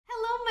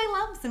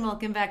loves, and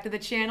welcome back to the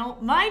channel.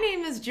 My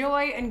name is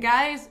Joy, and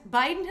guys,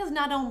 Biden has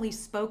not only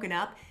spoken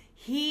up,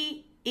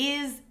 he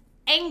is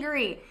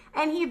angry.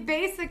 And he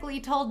basically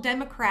told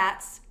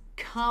Democrats,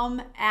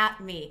 come at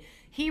me.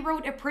 He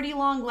wrote a pretty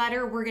long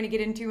letter we're going to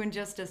get into in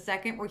just a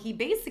second where he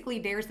basically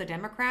dares the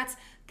Democrats,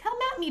 come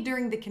at me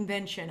during the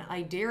convention.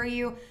 I dare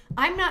you.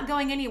 I'm not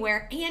going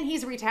anywhere. And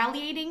he's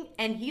retaliating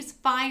and he's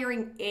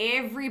firing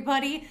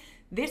everybody.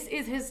 This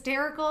is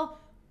hysterical.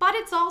 But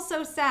it's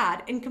also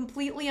sad and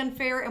completely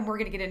unfair, and we're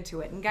going to get into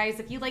it. And guys,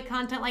 if you like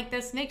content like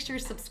this, make sure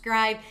to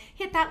subscribe,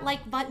 hit that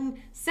like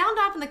button, sound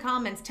off in the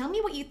comments. Tell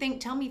me what you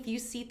think. Tell me if you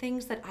see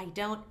things that I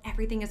don't.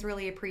 Everything is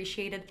really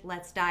appreciated.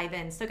 Let's dive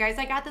in. So guys,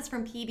 I got this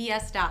from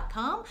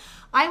pbs.com.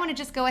 I want to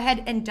just go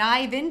ahead and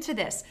dive into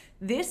this.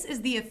 This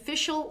is the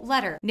official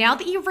letter. Now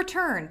that you've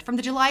returned from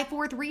the July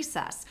 4th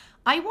recess,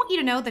 I want you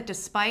to know that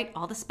despite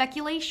all the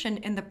speculation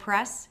in the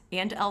press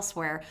and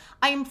elsewhere,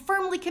 I am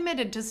firmly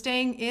committed to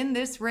staying in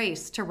this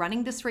race, to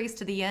running this race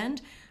to the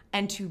end,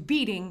 and to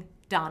beating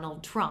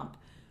Donald Trump.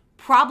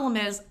 Problem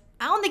is,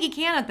 I don't think he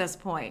can at this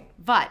point,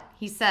 but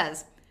he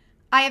says,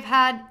 I have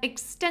had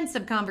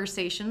extensive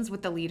conversations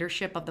with the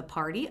leadership of the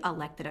party,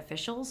 elected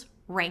officials,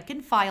 rank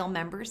and file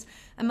members,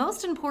 and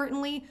most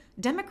importantly,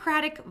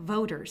 Democratic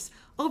voters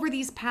over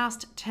these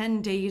past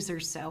 10 days or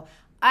so.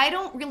 I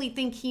don't really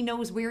think he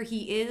knows where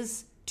he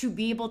is to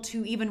be able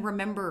to even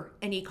remember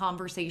any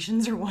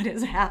conversations or what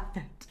has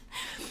happened.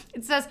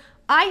 It says,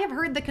 I have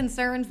heard the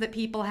concerns that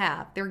people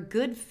have, their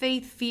good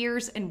faith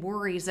fears and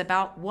worries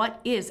about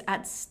what is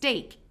at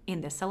stake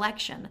in this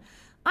election.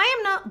 I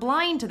am not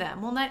blind to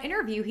them. Well, in that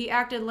interview, he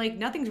acted like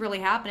nothing's really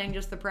happening,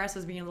 just the press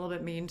is being a little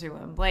bit mean to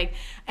him.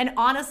 And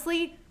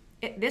honestly,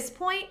 at this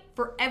point,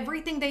 for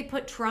everything they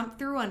put Trump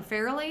through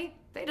unfairly,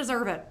 they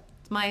deserve it.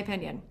 It's my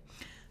opinion.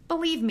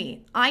 Believe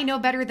me, I know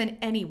better than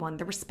anyone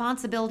the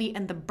responsibility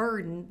and the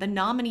burden the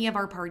nominee of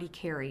our party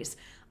carries.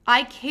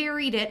 I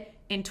carried it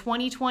in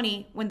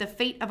 2020 when the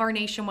fate of our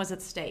nation was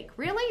at stake.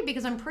 Really?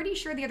 Because I'm pretty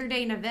sure the other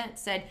day an event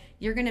said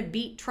you're going to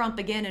beat Trump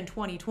again in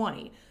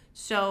 2020.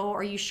 So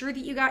are you sure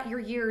that you got your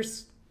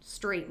years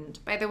straightened?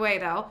 By the way,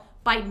 though,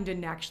 Biden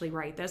didn't actually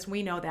write this.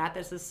 We know that.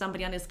 This is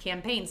somebody on his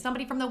campaign,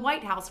 somebody from the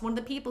White House, one of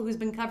the people who's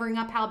been covering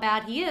up how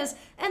bad he is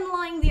and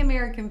lying to the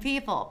American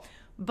people.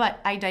 But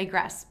I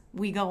digress.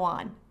 We go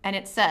on. And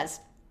it says,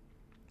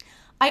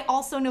 I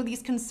also know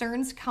these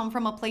concerns come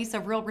from a place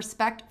of real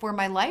respect for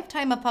my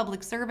lifetime of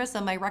public service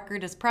and my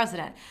record as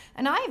president.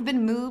 And I have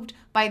been moved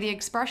by the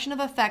expression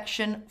of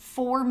affection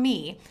for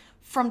me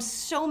from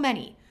so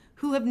many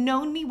who have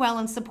known me well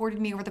and supported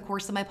me over the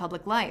course of my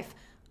public life.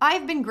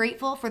 I've been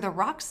grateful for the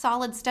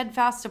rock-solid,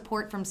 steadfast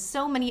support from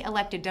so many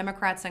elected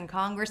Democrats in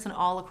Congress and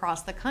all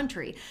across the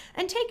country,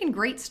 and taken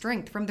great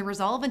strength from the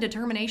resolve and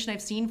determination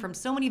I've seen from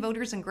so many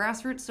voters and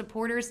grassroots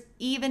supporters,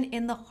 even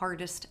in the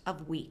hardest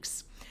of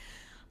weeks.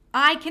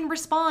 I can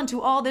respond to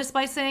all this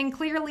by saying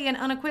clearly and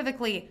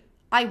unequivocally,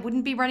 I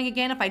wouldn't be running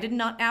again if I did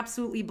not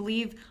absolutely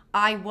believe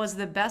I was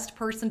the best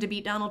person to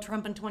beat Donald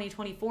Trump in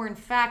 2024. In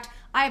fact,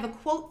 I have a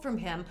quote from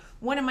him,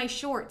 one of my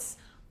shorts.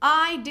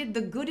 I did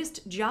the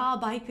goodest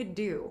job I could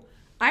do.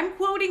 I'm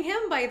quoting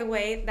him, by the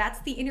way.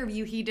 That's the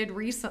interview he did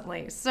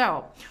recently.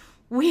 So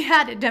we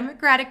had a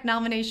Democratic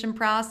nomination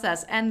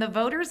process, and the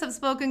voters have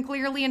spoken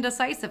clearly and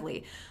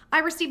decisively. I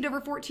received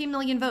over 14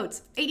 million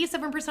votes,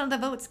 87% of the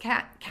votes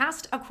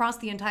cast across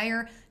the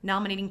entire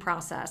nominating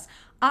process.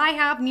 I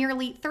have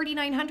nearly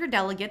 3,900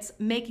 delegates,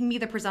 making me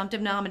the presumptive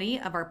nominee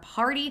of our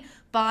party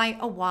by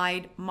a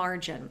wide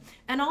margin.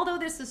 And although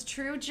this is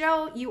true,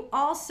 Joe, you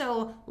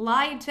also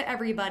lied to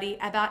everybody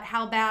about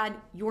how bad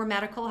your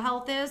medical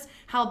health is,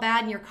 how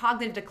bad your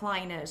cognitive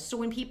decline is. So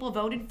when people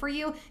voted for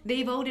you,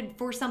 they voted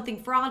for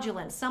something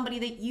fraudulent, somebody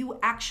that you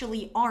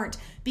actually aren't,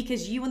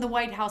 because you and the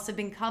White House have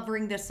been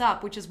covering this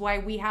up, which is why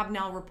we have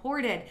now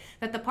reported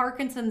that the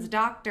Parkinson's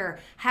doctor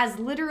has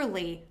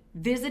literally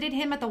visited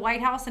him at the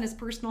White House and his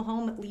personal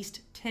home at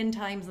least 10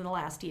 times in the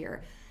last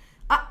year.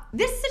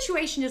 This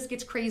situation just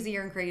gets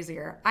crazier and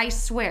crazier, I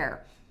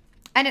swear.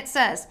 And it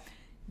says,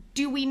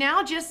 do we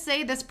now just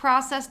say this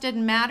process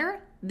didn't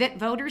matter? That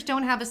voters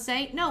don't have a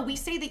say? No, we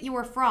say that you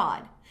are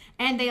fraud.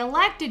 And they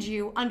elected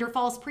you under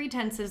false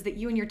pretenses that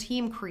you and your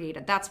team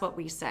created. That's what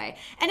we say.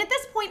 And at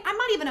this point, I'm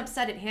not even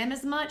upset at him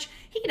as much.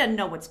 He doesn't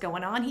know what's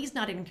going on. He's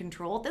not in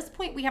control. At this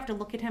point, we have to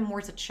look at him more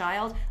as a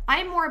child.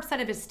 I'm more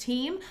upset of his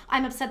team.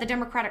 I'm upset the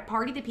Democratic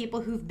Party, the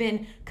people who've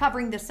been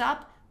covering this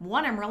up.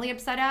 One I'm really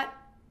upset at,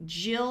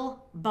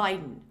 Jill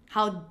Biden.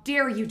 How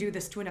dare you do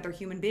this to another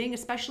human being,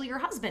 especially your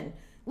husband?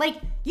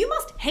 Like, you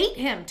must hate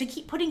him to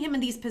keep putting him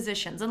in these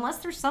positions, unless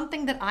there's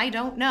something that I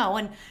don't know,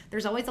 and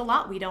there's always a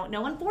lot we don't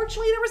know.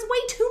 Unfortunately, there was way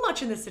too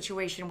much in this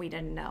situation we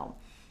didn't know.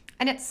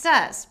 And it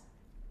says,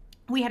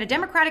 we had a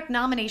Democratic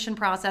nomination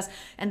process,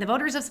 and the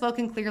voters have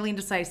spoken clearly and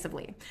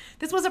decisively.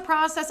 This was a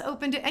process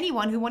open to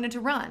anyone who wanted to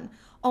run.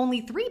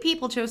 Only 3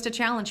 people chose to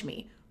challenge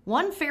me.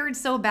 One fared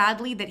so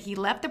badly that he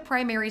left the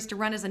primaries to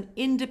run as an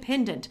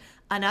independent.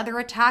 Another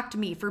attacked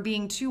me for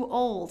being too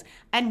old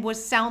and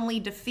was soundly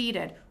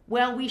defeated.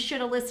 Well, we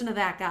should have listened to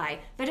that guy.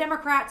 The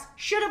Democrats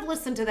should have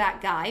listened to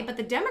that guy, but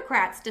the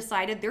Democrats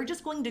decided they're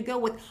just going to go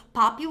with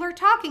popular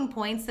talking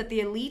points that the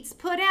elites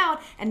put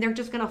out, and they're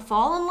just going to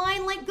fall in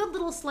line like good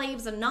little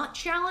slaves and not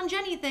challenge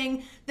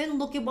anything, then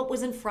look at what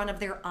was in front of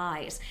their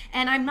eyes.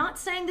 And I'm not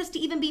saying this to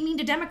even be mean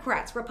to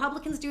Democrats.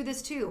 Republicans do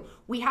this too.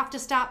 We have to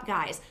stop,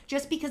 guys.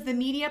 Just because the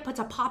media puts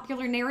a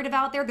popular narrative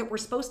out there that we're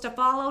supposed to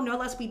follow, no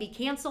less we be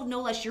canceled,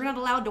 no less you're not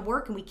allowed to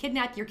work and we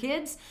kidnap your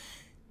kids,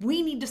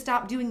 we need to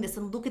stop doing this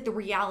and look at the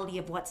reality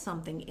of what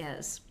something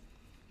is.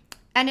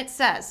 And it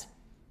says,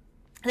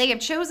 they have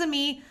chosen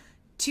me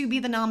to be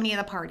the nominee of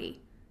the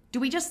party. Do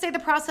we just say the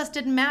process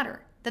didn't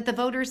matter? That the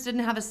voters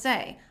didn't have a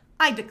say?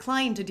 I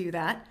decline to do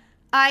that.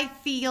 I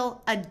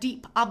feel a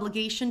deep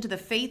obligation to the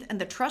faith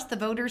and the trust the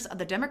voters of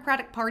the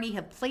Democratic Party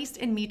have placed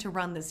in me to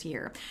run this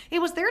year.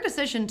 It was their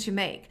decision to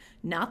make,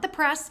 not the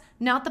press,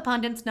 not the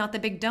pundits, not the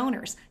big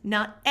donors,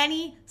 not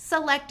any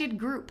selected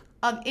group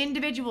of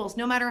individuals,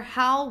 no matter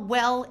how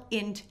well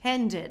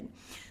intended.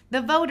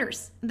 The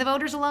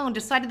voters alone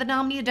decided the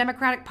nominee of the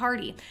Democratic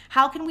Party.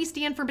 How can we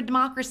stand for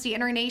democracy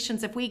in our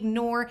nations if we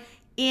ignore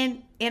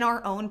in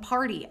our own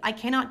party? I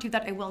cannot do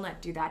that. I will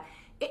not do that.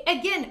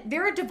 Again,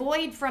 they're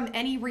devoid from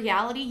any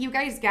reality. You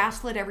guys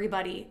gaslit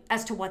everybody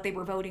as to what they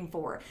were voting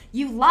for.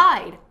 You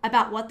lied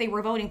about what they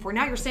were voting for.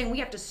 Now you're saying we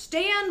have to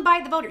stand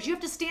by the voters. You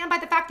have to stand by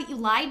the fact that you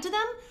lied to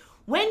them?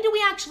 When do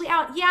we actually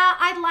out? Yeah,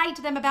 I lied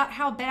to them about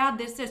how bad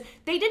this is.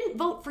 They didn't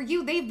vote for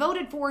you. They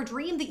voted for a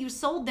dream that you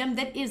sold them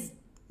that is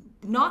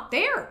not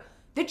there,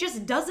 that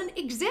just doesn't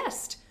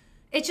exist.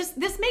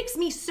 This makes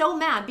me so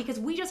mad because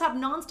we just have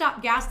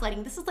nonstop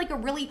gaslighting. This is like a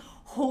really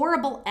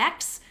horrible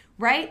X,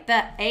 right?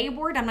 The A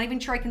word, I'm not even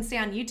sure I can say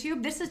on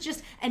YouTube. This is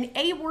just an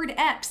A word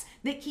X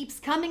that keeps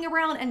coming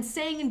around and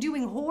saying and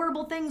doing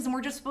horrible things, and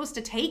we're just supposed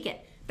to take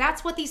it.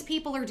 That's what these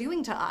people are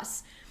doing to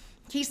us.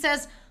 He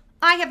says,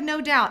 I have no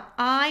doubt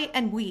I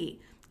and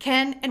we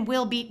can and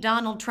will beat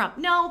Donald Trump.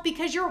 No,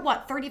 because you're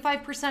what,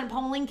 35%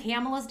 polling?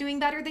 Kamala's doing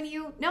better than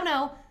you? No,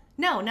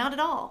 not at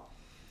all.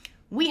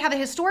 We have a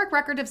historic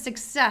record of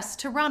success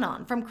to run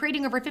on, from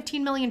creating over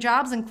 15 million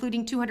jobs,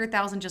 including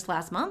 200,000 just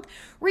last month,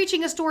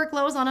 reaching historic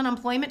lows on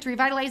unemployment, to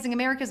revitalizing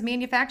America's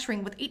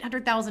manufacturing with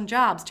 800,000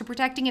 jobs, to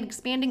protecting and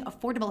expanding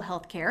affordable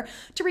health care,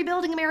 to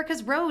rebuilding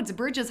America's roads,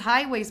 bridges,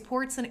 highways,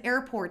 ports and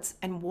airports,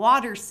 and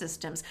water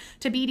systems,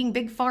 to beating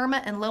big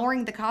pharma and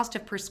lowering the cost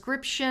of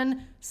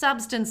prescription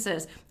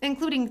substances,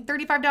 including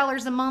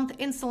 $35 a month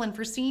insulin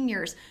for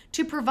seniors,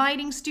 to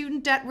providing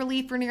student debt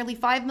relief for nearly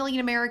 5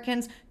 million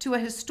Americans, to a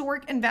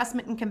historic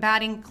investment in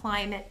combating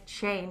climate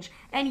change.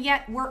 And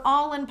yet we're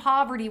all in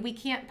poverty. We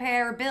can't pay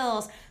our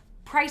bills.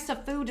 Price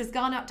of food has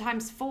gone up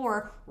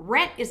 ×4.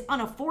 Rent is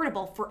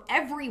unaffordable for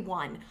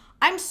everyone.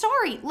 I'm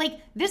sorry, like,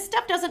 this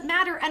stuff doesn't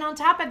matter. And on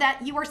top of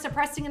that, you are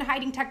suppressing and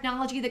hiding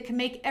technology that can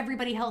make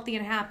everybody healthy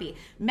and happy.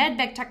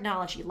 Medbed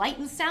technology, light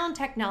and sound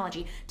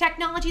technology,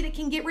 technology that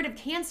can get rid of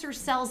cancer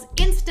cells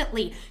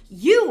instantly.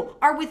 You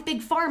are with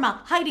Big Pharma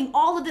hiding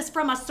all of this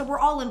from us, so we're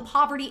all in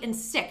poverty and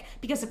sick.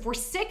 Because if we're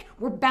sick,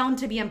 we're bound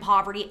to be in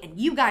poverty, and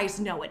you guys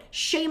know it.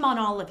 Shame on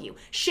all of you.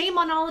 Shame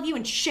on all of you,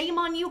 and shame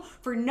on you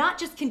for not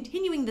just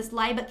continuing this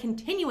lie, but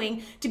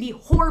continuing to be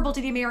horrible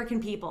to the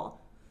American people.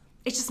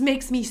 It just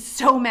makes me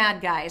so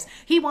mad, guys.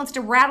 He wants to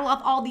rattle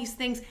off all these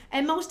things,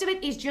 and most of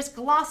it is just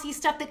glossy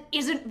stuff that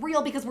isn't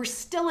real because we're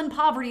still in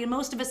poverty and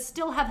most of us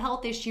still have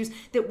health issues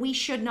that we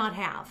should not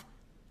have.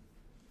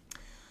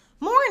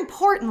 More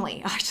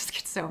importantly, I just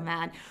get so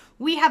mad.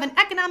 We have an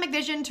economic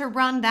vision to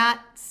run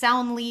that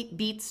soundly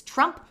beats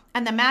Trump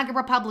and the MAGA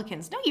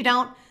Republicans. No, you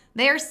don't.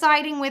 They're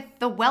siding with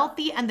the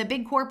wealthy and the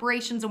big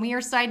corporations, and we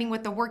are siding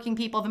with the working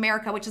people of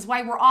America, which is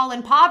why we're all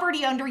in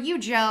poverty under you,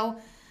 Joe.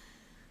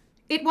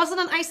 It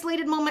wasn't an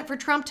isolated moment for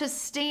Trump to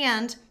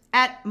stand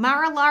at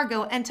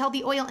Mar-a-Lago and tell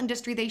the oil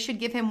industry they should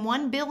give him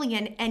 $1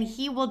 billion and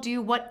he will do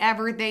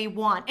whatever they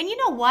want. And you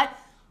know what?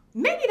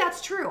 Maybe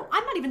that's true.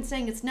 I'm not even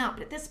saying it's not,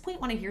 but at this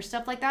point when I hear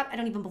stuff like that, I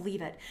don't even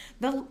believe it.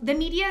 The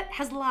media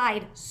has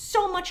lied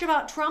so much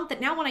about Trump that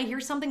now when I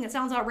hear something that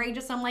sounds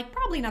outrageous, I'm like,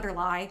 probably another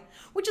lie,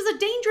 which is a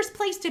dangerous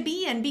place to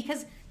be in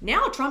because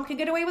now Trump can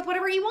get away with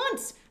whatever he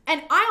wants.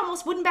 And I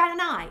almost wouldn't bat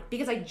an eye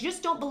because I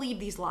just don't believe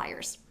these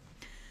liars.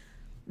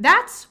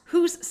 That's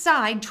whose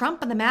side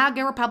Trump and the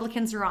MAGA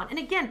Republicans are on. And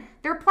again,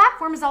 their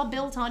platform is all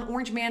built on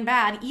Orange Man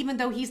Bad, even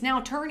though he's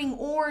now turning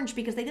orange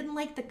because they didn't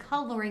like the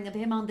coloring of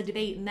him on the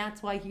debate, and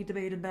that's why he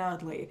debated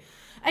badly.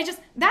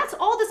 That's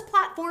all this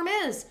platform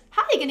is.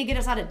 How are you going to get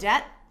us out of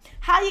debt?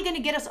 How are you going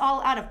to get us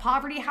all out of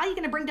poverty? How are you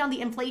going to bring down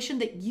the inflation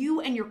that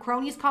you and your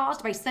cronies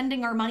caused by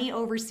sending our money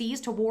overseas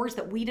to wars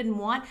that we didn't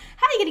want?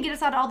 How are you going to get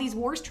us out of all these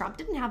wars? Trump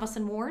didn't have us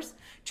in wars.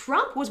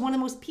 Trump was one of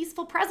the most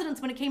peaceful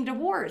presidents when it came to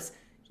wars.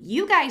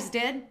 You guys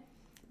did.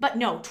 But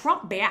no,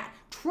 Trump bad.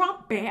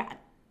 Trump bad.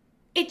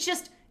 It's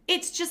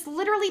just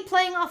literally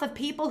playing off of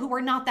people who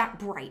are not that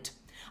bright.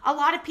 A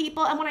lot of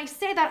people, and when I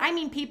say that, I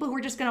mean people who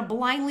are just going to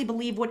blindly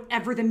believe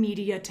whatever the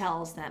media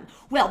tells them.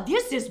 Well,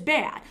 this is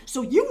bad,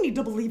 so you need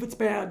to believe it's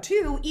bad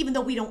too, even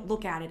though we don't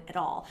look at it at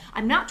all.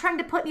 I'm not trying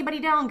to put anybody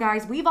down,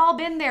 guys. We've all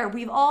been there.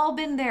 We've all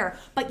been there.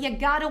 But you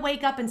got to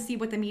wake up and see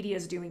what the media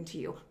is doing to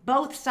you.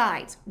 Both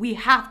sides. We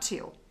have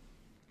to.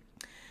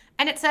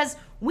 And it says,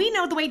 we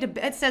know the way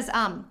to, it says,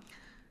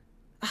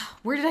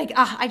 where did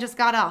I just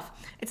got off.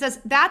 It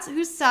says, that's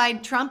whose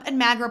side Trump and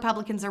MAGA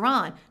Republicans are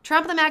on.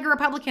 Trump and the MAGA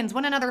Republicans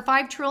want another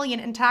 $5 trillion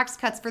in tax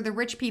cuts for the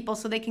rich people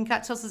so they can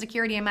cut Social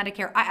Security and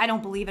Medicare. I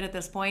don't believe it at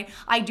this point.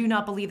 I do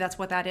not believe that's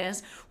what that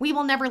is. We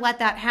will never let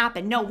that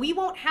happen. No, we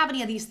won't have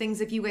any of these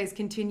things if you guys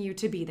continue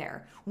to be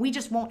there. We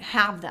just won't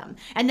have them.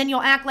 And then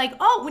you'll act like,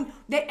 oh,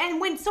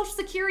 when Social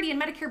Security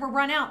and Medicare will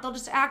run out, they'll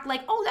just act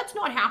like, oh, that's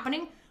not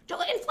happening.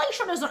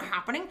 Inflation isn't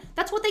happening.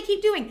 That's what they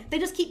keep doing. They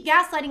just keep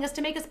gaslighting us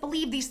to make us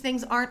believe these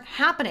things aren't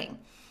happening.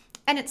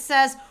 And it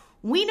says,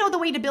 we know the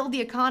way to build the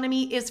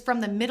economy is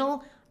from the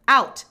middle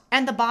out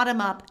and the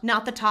bottom up,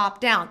 not the top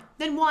down.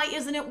 Then why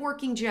isn't it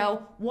working,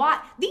 Joe?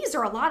 Why? These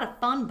are a lot of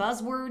fun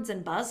buzzwords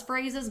and buzz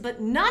phrases,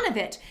 but none of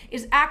it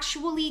is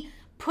actually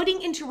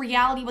putting into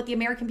reality what the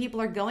American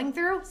people are going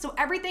through. So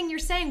everything you're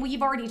saying, well,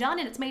 you've already done,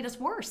 and it's made us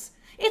worse.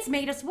 It's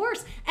made us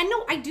worse. And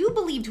no, I do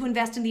believe to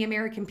invest in the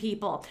American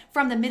people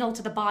from the middle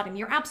to the bottom.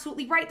 You're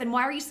absolutely right. Then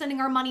why are you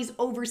sending our monies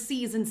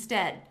overseas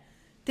instead?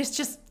 This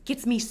just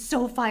gets me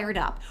so fired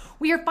up.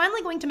 We are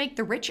finally going to make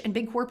the rich and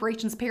big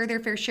corporations pay their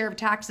fair share of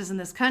taxes in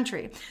this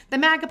country. The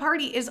MAGA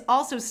party is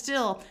also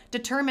still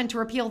determined to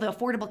repeal the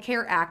Affordable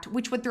Care Act,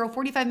 which would throw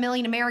 45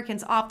 million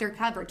Americans off their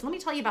coverage. Let me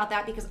tell you about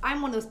that because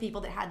I'm one of those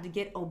people that had to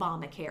get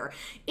Obamacare.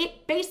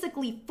 It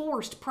basically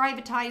forced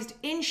privatized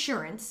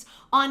insurance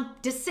on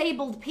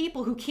disabled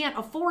people who can't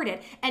afford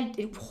it,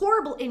 and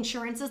horrible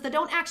insurances that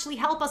don't actually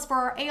help us for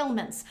our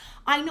ailments.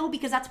 I know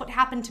because that's what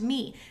happened to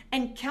me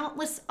and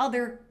countless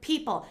other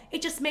people.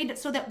 It just made it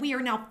so that we are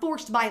now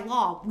forced by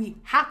law. We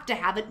have to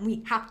have it, and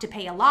we have to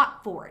pay a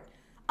lot for it.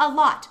 A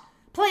lot.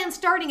 Plans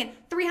starting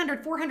at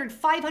 $300, $400,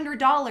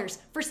 $500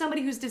 for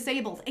somebody who's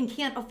disabled and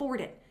can't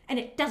afford it. And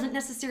it doesn't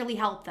necessarily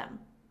help them.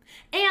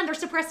 And they're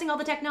suppressing all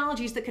the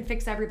technologies that could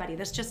fix everybody.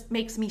 This just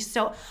makes me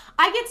so...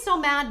 I get so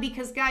mad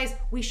because, guys,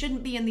 we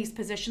shouldn't be in these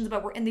positions,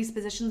 but we're in these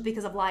positions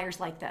because of liars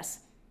like this.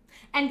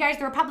 And, guys,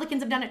 the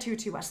Republicans have done it too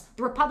to us.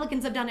 The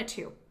Republicans have done it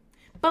too.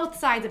 Both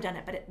sides have done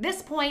it. But at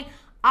this point,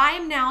 I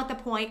am now at the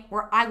point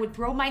where I would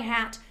throw my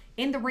hat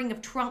in the ring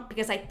of Trump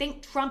because I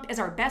think Trump is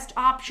our best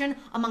option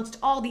amongst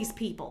all these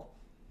people.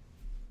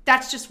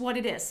 That's just what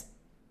it is.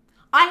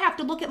 I have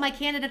to look at my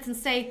candidates and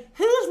say,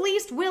 who's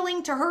least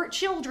willing to hurt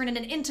children in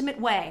an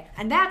intimate way?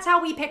 And that's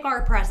how we pick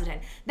our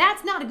president.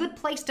 That's not a good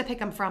place to pick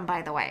him from,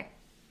 by the way.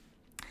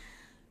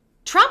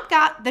 Trump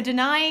got the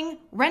denying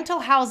rental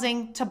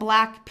housing to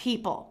black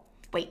people.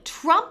 Wait,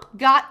 Trump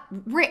got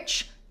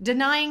rich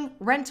denying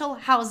rental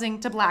housing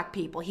to black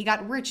people. He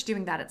got rich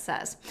doing that, it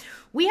says.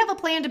 We have a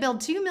plan to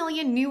build 2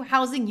 million new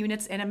housing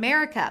units in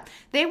America.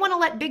 They want to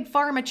let Big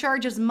Pharma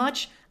charge as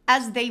much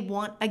as they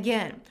want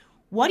again.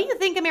 What do you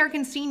think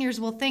American seniors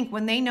will think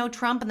when they know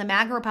Trump and the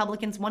MAGA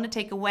Republicans want to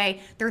take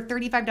away their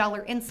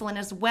 $35 insulin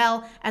as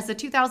well as the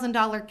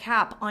 $2,000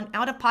 cap on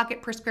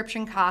out-of-pocket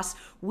prescription costs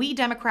we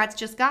Democrats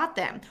just got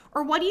them?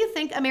 Or what do you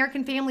think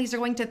American families are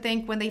going to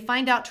think when they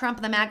find out Trump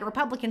and the MAGA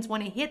Republicans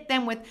want to hit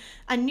them with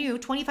a new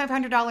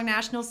 $2,500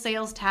 national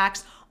sales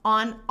tax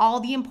on all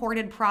the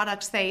imported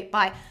products they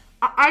buy?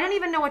 I don't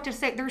even know what to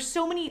say. There's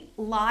so many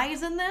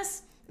lies in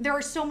this. There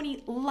are so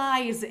many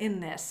lies in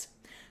this.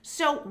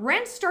 So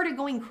rent started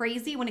going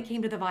crazy when it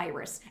came to the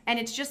virus, and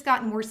it's just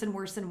gotten worse and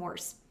worse and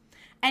worse.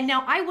 And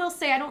now I will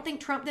say I don't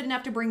think Trump did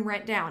enough to bring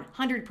rent down,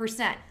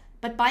 100%.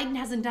 But Biden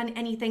hasn't done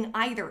anything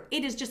either.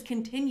 It has just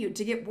continued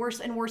to get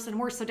worse and worse and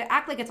worse. So to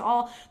act like it's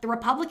all the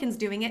Republicans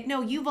doing it,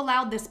 no, you've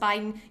allowed this,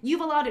 Biden.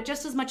 You've allowed it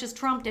just as much as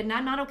Trump did. And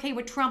I'm not okay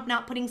with Trump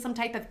not putting some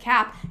type of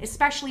cap,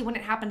 especially when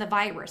it happened to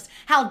virus.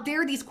 How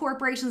dare these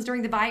corporations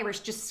during the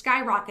virus just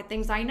skyrocket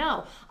things? I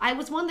know. I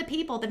was one of the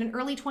people that in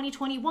early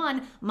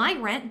 2021, my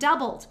rent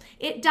doubled.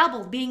 It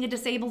doubled being a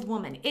disabled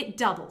woman. It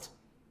doubled.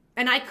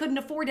 And I couldn't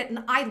afford it.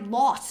 And I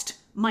lost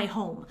my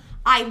home.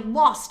 I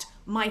lost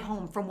my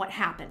home from what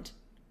happened.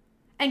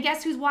 And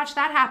guess whose watch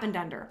that happened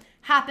under?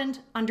 Happened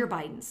under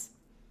Biden's.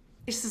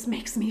 This just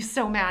makes me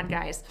so mad,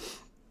 guys.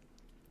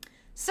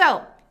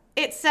 So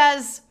it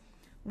says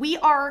we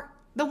are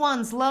the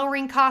ones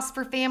lowering costs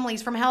for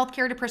families from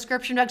healthcare to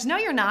prescription drugs. No,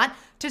 you're not.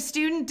 To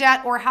student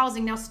debt or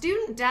housing. Now,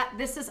 student debt,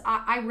 this is,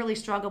 I really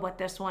struggle with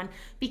this one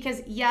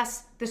because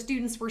yes, the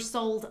students were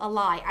sold a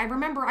lie. I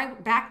remember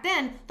back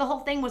then, the whole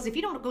thing was if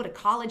you don't go to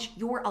college,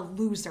 you're a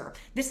loser.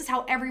 This is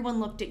how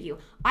everyone looked at you.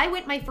 I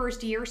went my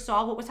first year,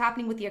 saw what was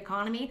happening with the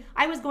economy.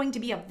 I was going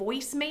to be a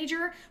voice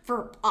major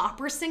for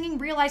opera singing,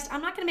 realized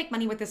I'm not going to make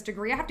money with this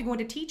degree. I have to go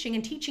into teaching,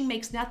 and teaching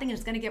makes nothing and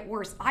it's going to get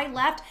worse. I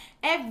left.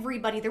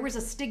 Everybody, there was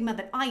a stigma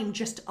that I am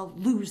just a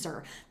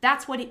loser.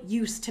 That's what it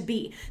used to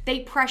be. They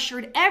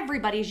pressured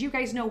everybody, as you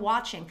guys know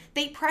watching,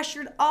 they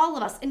pressured all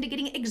of us into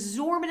getting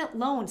exorbitant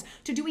loans,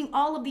 to doing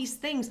all of these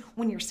things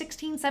when you're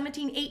 16,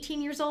 17,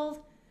 18 years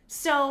old.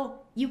 So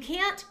you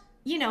can't,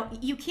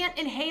 you can't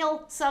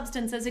inhale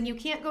substances and you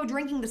can't go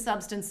drinking the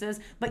substances,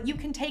 but you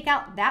can take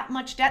out that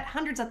much debt,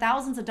 hundreds of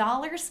thousands of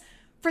dollars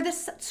for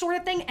this sort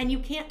of thing, and you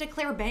can't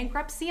declare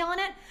bankruptcy on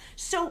it.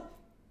 So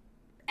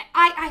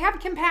I have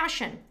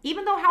compassion.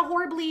 Even though how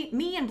horribly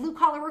me and blue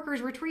collar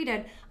workers were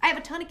treated, I have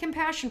a ton of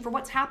compassion for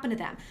what's happened to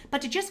them.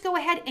 But to just go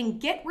ahead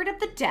and get rid of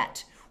the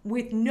debt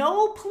with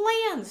no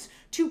plans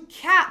to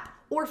cap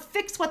or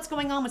fix what's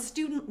going on with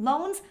student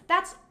loans,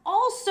 that's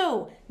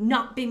also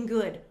not been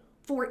good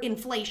for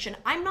inflation.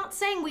 I'm not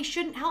saying we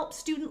shouldn't help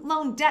student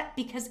loan debt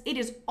because it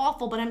is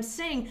awful, but I'm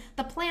saying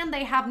the plan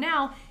they have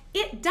now,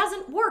 it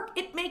doesn't work.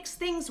 It makes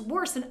things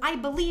worse. And I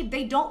believe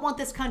they don't want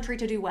this country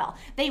to do well.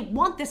 They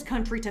want this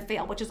country to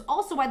fail, which is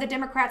also why the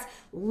Democrats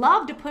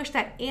love to push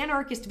that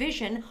anarchist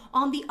vision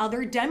on the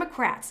other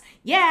Democrats.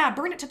 Yeah,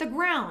 burn it to the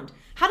ground.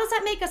 How does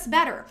that make us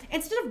better?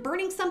 Instead of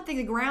burning something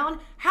to the ground,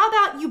 how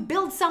about you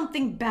build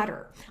something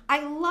better?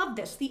 I love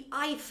this. The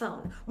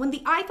iPhone. When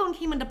the iPhone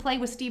came into play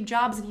with Steve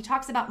Jobs, and he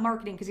talks about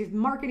marketing because his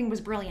marketing was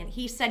brilliant,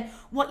 he said,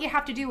 what you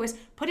have to do is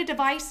put a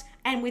device,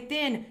 and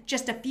within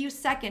just a few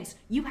seconds,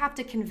 you have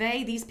to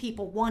convey these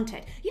people want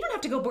it. You don't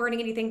have to go burning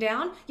anything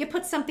down. You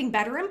put something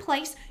better in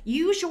place.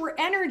 Use your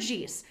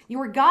energies,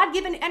 your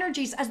God-given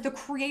energies as the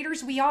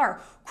creators we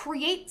are.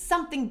 Create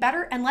something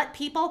better and let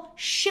people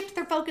shift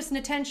their focus and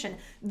attention.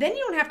 Then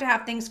you don't have to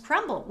have things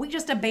crumble. We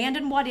just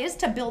abandon what is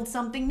to build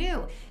something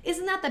new.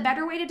 Isn't that the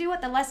better way to do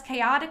it? The less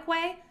chaotic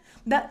way?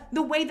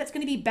 The way that's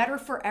going to be better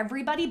for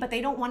everybody, but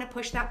they don't want to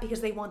push that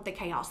because they want the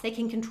chaos. They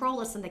can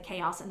control us in the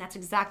chaos, and that's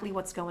exactly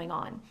what's going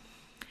on.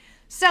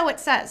 So it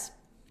says,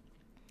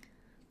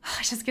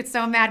 I just get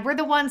so mad. We're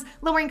the ones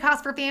lowering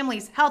costs for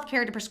families,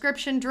 healthcare to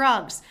prescription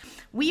drugs.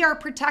 We are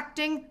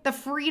protecting the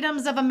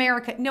freedoms of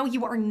America. No,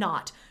 you are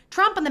not.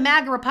 Trump and the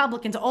MAGA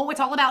Republicans, oh, it's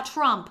all about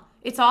Trump.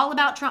 It's all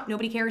about Trump.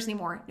 Nobody cares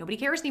anymore. Nobody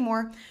cares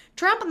anymore.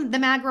 Trump and the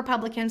MAGA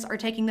Republicans are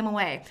taking them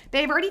away.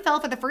 They've already fell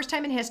for the first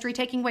time in history,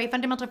 taking away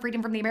fundamental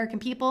freedom from the American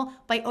people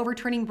by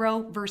overturning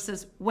Roe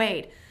versus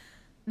Wade.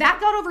 That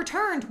got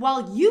overturned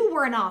while you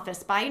were in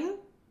office, Biden.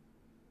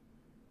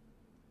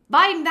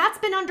 Biden, that's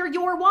been under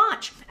your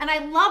watch. And I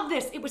love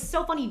this. It was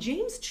so funny.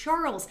 James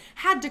Charles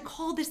had to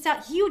call this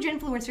out. Huge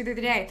influencer the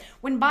other day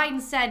when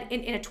Biden said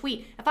in a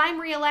tweet, if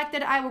I'm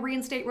reelected, I will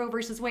reinstate Roe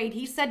versus Wade.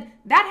 He said,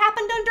 that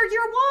happened under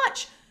your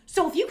watch.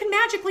 So if you can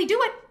magically do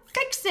it,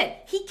 fix it.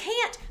 He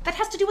can't. That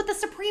has to do with the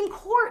Supreme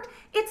Court.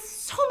 It's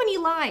so many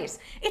lies.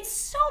 It's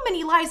so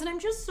many lies. And I'm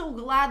just so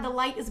glad the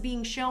light is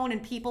being shown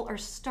and people are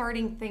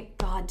starting, thank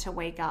God, to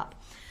wake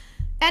up.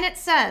 And it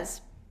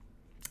says,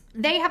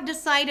 they have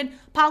decided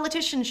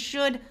politicians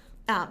should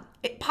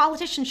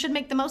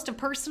make the most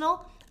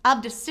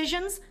of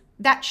decisions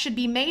that should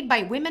be made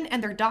by women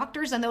and their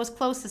doctors and those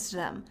closest to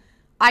them.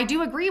 I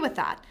do agree with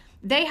that.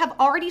 They have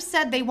already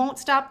said they won't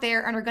stop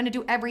there and are going to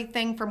do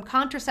everything from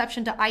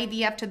contraception to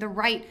IVF to the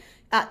right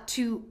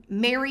to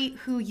marry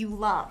who you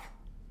love.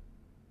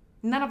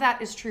 None of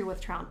that is true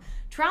with Trump.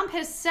 Trump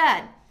has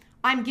said,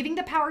 I'm giving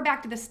the power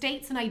back to the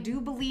states, and I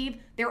do believe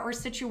there are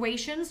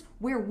situations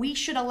where we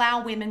should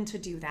allow women to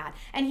do that.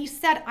 And he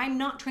said, I'm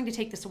not trying to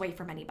take this away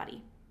from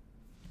anybody.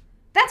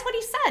 That's what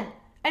he said.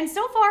 And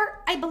so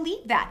far, I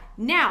believe that.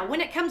 Now, when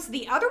it comes to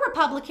the other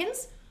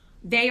Republicans,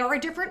 they are a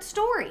different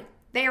story.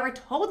 They are a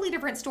totally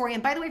different story.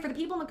 And by the way, for the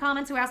people in the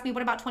comments who asked me,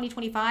 what about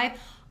 2025?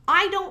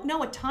 I don't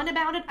know a ton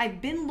about it.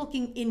 I've been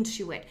looking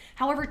into it.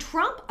 However,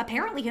 Trump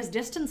apparently has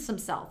distanced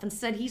himself and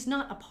said he's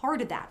not a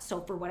part of that.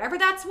 So for whatever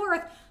that's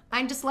worth,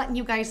 I'm just letting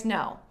you guys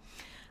know.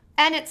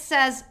 And it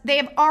says they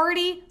have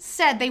already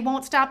said they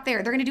won't stop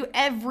there. They're going to do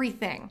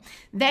everything.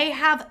 They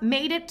have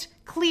made it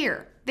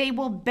clear they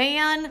will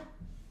ban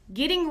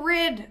getting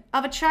rid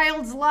of a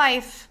child's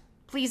life,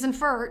 please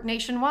infer,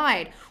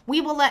 nationwide.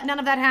 We will let none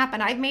of that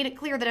happen. I've made it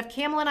clear that if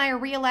Kamala and I are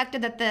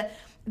reelected,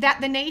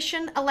 that the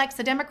nation elects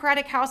the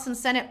Democratic House and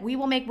Senate, we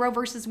will make Roe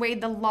versus Wade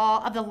the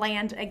law of the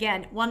land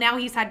again. Well, now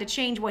he's had to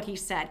change what he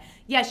said.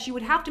 Yes, you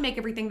would have to make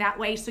everything that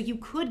way so you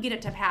could get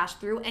it to pass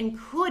through and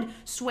could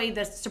sway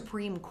the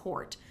Supreme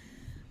Court.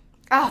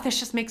 Oh, this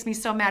just makes me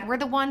so mad. We're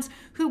the ones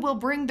who will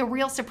bring the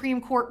real Supreme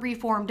Court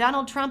reform.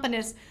 Donald Trump and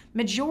his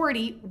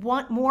majority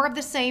want more of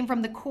the same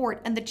from the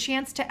court and the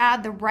chance to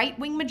add the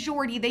right-wing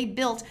majority they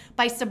built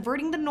by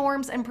subverting the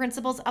norms and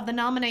principles of the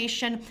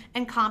nomination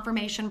and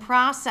confirmation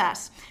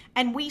process.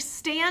 And we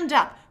stand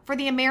up for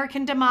the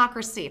American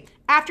democracy.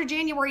 After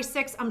January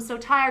 6th, I'm so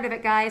tired of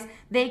it, guys.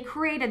 They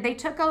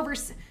took over.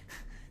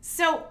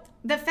 So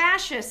the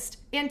fascist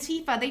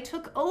Antifa, they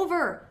took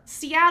over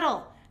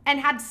Seattle and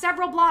had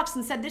several blocks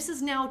and said, this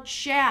is now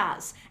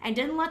Chaz, and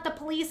didn't let the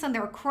police and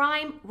their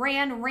crime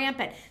ran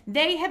rampant.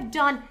 There have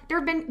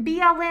been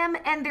BLM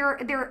and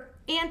their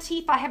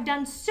Antifa have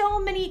done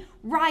so many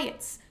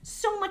riots,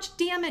 so much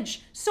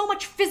damage, so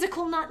much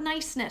physical not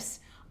niceness.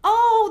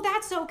 Oh,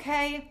 that's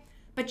okay.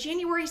 But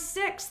January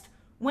 6th,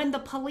 when the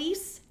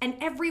police and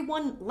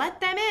everyone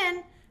let them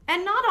in,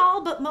 and not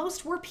all, but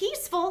most were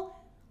peaceful,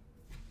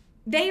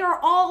 they are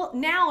all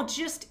now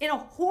just in a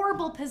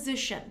horrible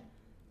position.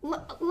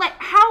 Like,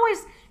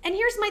 And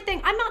here's my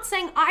thing. I'm not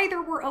saying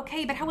either were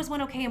okay, but how is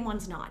one okay and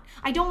one's not?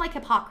 I don't like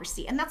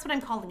hypocrisy, and that's what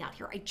I'm calling out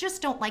here. I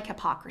just don't like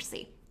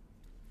hypocrisy.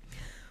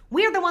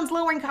 We are the ones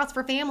lowering costs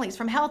for families,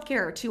 from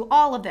healthcare to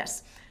all of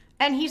this.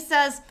 And he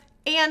says,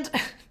 and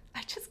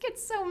I just get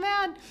so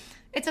mad.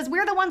 It says,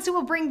 we're the ones who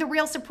will bring the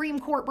real Supreme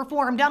Court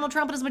reform. Donald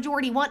Trump and his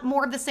majority want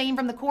more of the same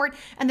from the court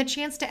and the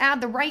chance to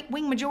add the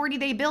right-wing majority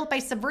they built by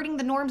subverting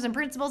the norms and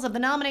principles of the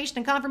nomination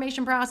and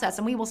confirmation process.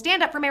 And we will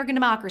stand up for American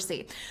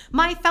democracy.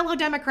 My fellow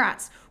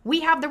Democrats,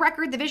 we have the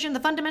record, the vision, the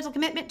fundamental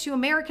commitment to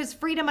America's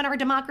freedom and our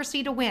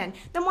democracy to win.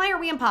 Then why are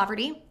we in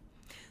poverty?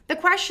 The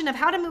question of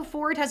how to move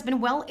forward has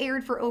been well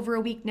aired for over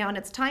a week now, and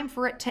it's time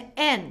for it to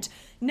end.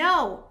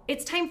 No,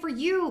 it's time for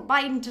you,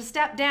 Biden, to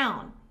step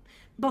down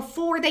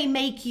before they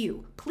make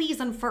you. Please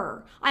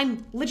infer.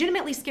 I'm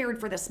legitimately scared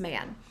for this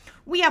man.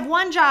 We have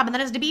one job, and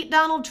that is to beat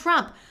Donald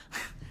Trump.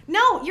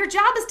 No, your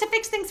job is to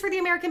fix things for the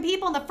American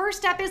people, and the first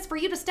step is for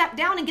you to step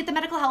down and get the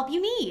medical help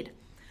you need.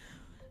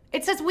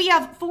 It says we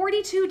have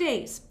 42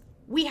 days.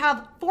 We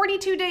have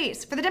 42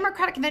 days for the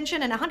Democratic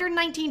Convention and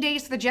 119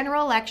 days for the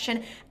general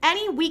election.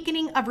 Any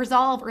weakening of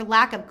resolve or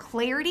lack of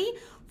clarity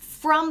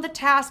from the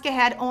task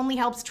ahead only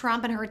helps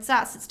Trump and hurts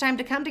us. It's time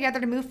to come together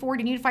to move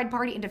forward in a unified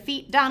party and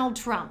defeat Donald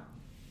Trump.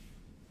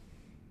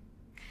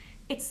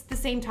 It's the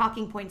same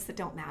talking points that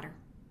don't matter.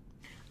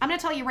 I'm going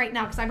to tell you right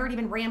now, because I've already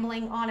been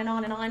rambling on and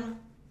on and on.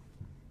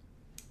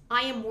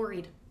 I am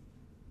worried.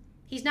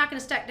 He's not going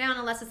to step down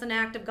unless it's an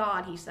act of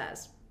God, he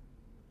says.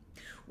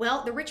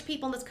 Well, the rich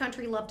people in this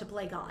country love to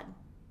play God.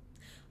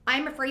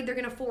 I'm afraid they're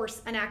going to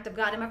force an act of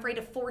God. I'm afraid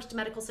a forced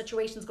medical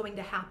situation is going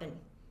to happen.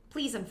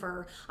 Please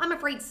infer. I'm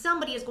afraid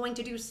somebody is going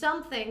to do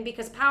something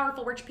because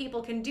powerful rich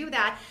people can do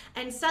that,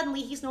 and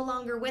suddenly he's no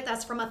longer with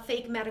us from a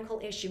fake medical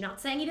issue. Not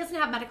saying he doesn't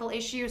have medical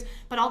issues,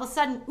 but all of a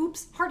sudden,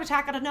 oops, heart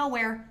attack out of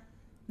nowhere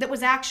that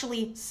was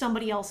actually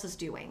somebody else's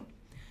doing.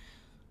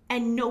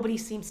 And nobody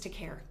seems to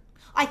care.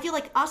 I feel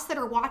like us that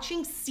are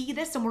watching see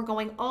this and we're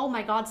going, oh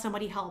my God,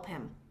 somebody help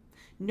him.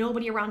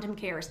 Nobody around him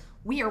cares.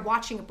 We are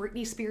watching a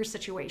Britney Spears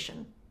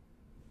situation.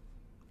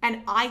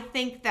 And I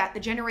think that the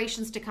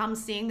generations to come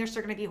seeing this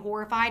are going to be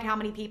horrified how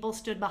many people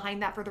stood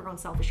behind that for their own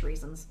selfish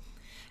reasons.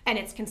 And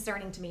it's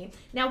concerning to me.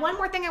 Now, one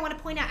more thing I want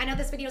to point out. I know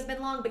this video has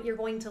been long, but you're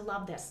going to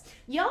love this.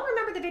 Y'all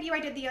remember the video I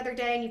did the other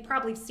day, and you've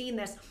probably seen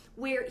this,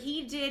 where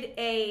he did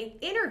an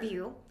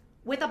interview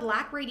with a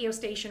black radio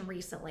station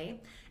recently.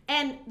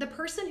 And the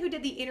person who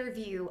did the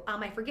interview,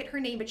 I forget her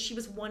name, but she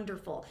was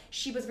wonderful.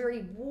 She was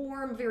very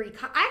warm, very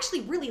kind. I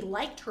actually really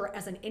liked her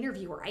as an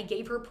interviewer. I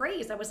gave her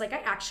praise. I was like, I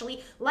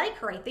actually like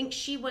her. I think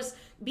she was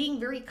being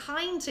very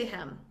kind to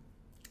him.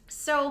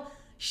 So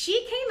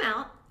she came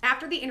out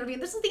after the interview.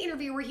 This is the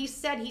interview where he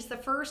said he's the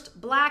first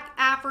black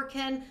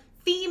African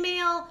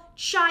female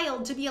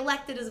child to be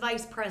elected as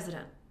vice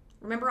president.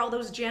 Remember all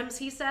those gems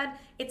he said?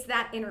 It's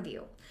that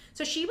interview.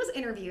 So she was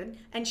interviewed,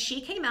 and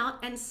she came out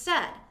and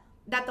said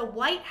that the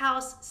White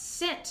House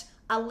sent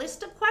a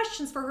list of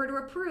questions for her to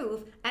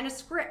approve and a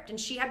script, and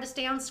she had to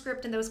stay on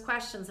script in those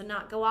questions and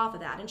not go off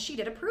of that, and she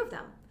did approve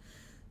them.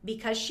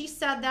 Because she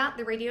said that,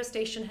 the radio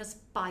station has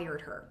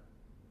fired her.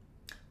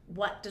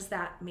 What does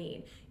that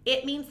mean?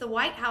 It means the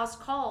White House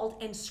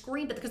called and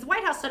screamed, because the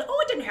White House said,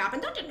 oh, it didn't happen,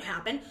 that didn't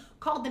happen,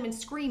 called them and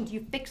screamed,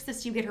 you fix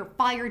this, you get her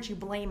fired, you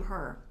blame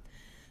her.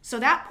 So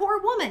that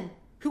poor woman,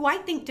 who I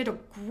think did a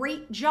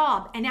great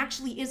job and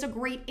actually is a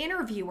great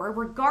interviewer,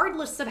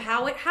 regardless of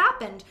how it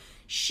happened,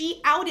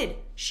 she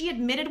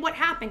admitted what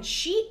happened.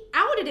 She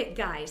outed it,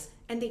 guys,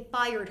 and they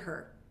fired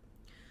her.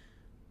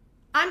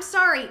 I'm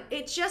sorry,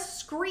 it just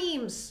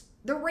screams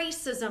the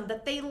racism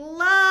that they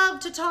love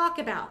to talk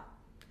about,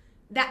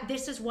 that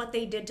this is what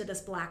they did to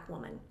this black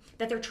woman,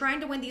 that they're trying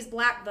to win these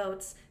black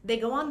votes. They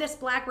go on this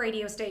black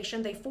radio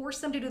station, they force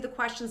them to do the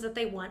questions that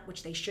they want,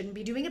 which they shouldn't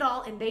be doing at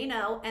all, and they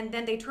know, and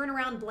then they turn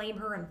around, blame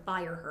her, and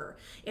fire her.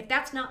 If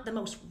that's not the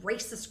most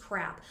racist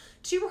crap.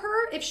 To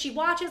her, if she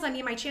watches, I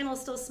mean, my channel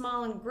is still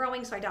small and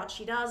growing, so I doubt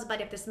she does,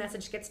 but if this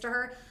message gets to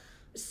her,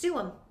 sue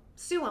him.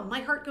 Sue him.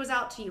 My heart goes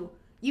out to you.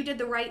 You did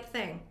the right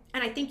thing.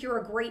 And I think you're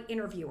a great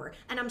interviewer.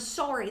 And I'm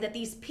sorry that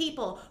these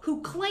people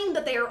who claim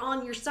that they are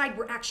on your side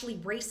were actually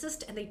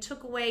racist, and they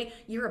took away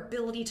your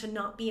ability to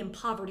not be in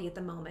poverty at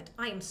the moment.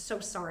 I am so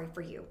sorry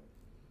for you.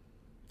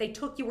 They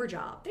took your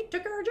job. They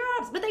took our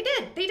jobs, but they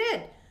did. They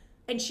did.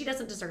 And she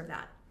doesn't deserve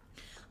that.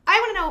 I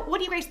want to know, what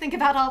do you guys think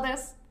about all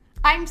this?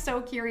 I'm so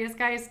curious,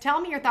 guys.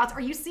 Tell me your thoughts.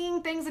 Are you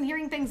seeing things and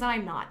hearing things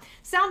I'm not?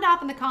 Sound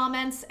off in the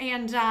comments,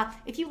 and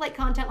if you like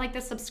content like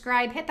this,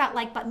 subscribe, hit that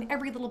like button.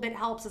 Every little bit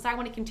helps, as I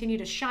want to continue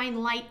to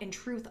shine light and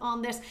truth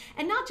on this.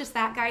 And not just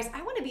that, guys,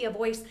 I want to be a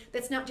voice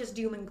that's not just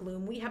doom and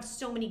gloom. We have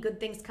so many good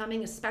things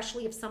coming,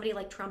 especially if somebody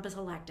like Trump is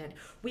elected.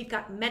 We've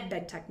got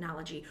medbed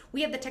technology.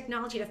 We have the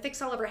technology to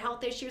fix all of our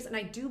health issues, and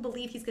I do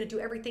believe he's going to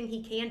do everything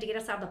he can to get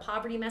us out of the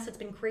poverty mess that's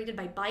been created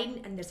by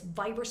Biden and this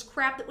virus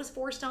crap that was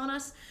forced on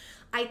us.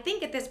 I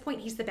think at this point,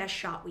 he's the best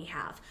shot we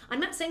have. I'm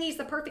not saying he's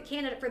the perfect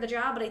candidate for the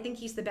job, but I think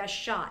he's the best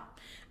shot.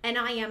 And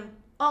I am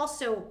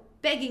also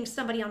begging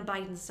somebody on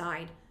Biden's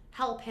side,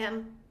 help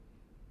him.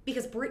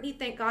 Because Brittany,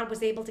 thank God,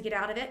 was able to get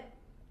out of it.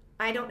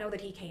 I don't know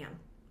that he can.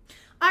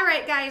 All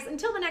right, guys,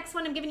 until the next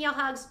one, I'm giving y'all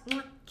hugs,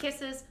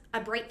 kisses. A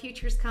bright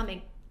future's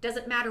coming.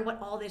 Doesn't matter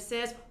what all this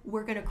is,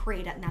 we're gonna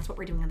create it, and that's what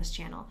we're doing on this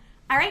channel.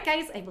 All right,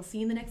 guys, I will see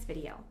you in the next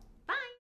video.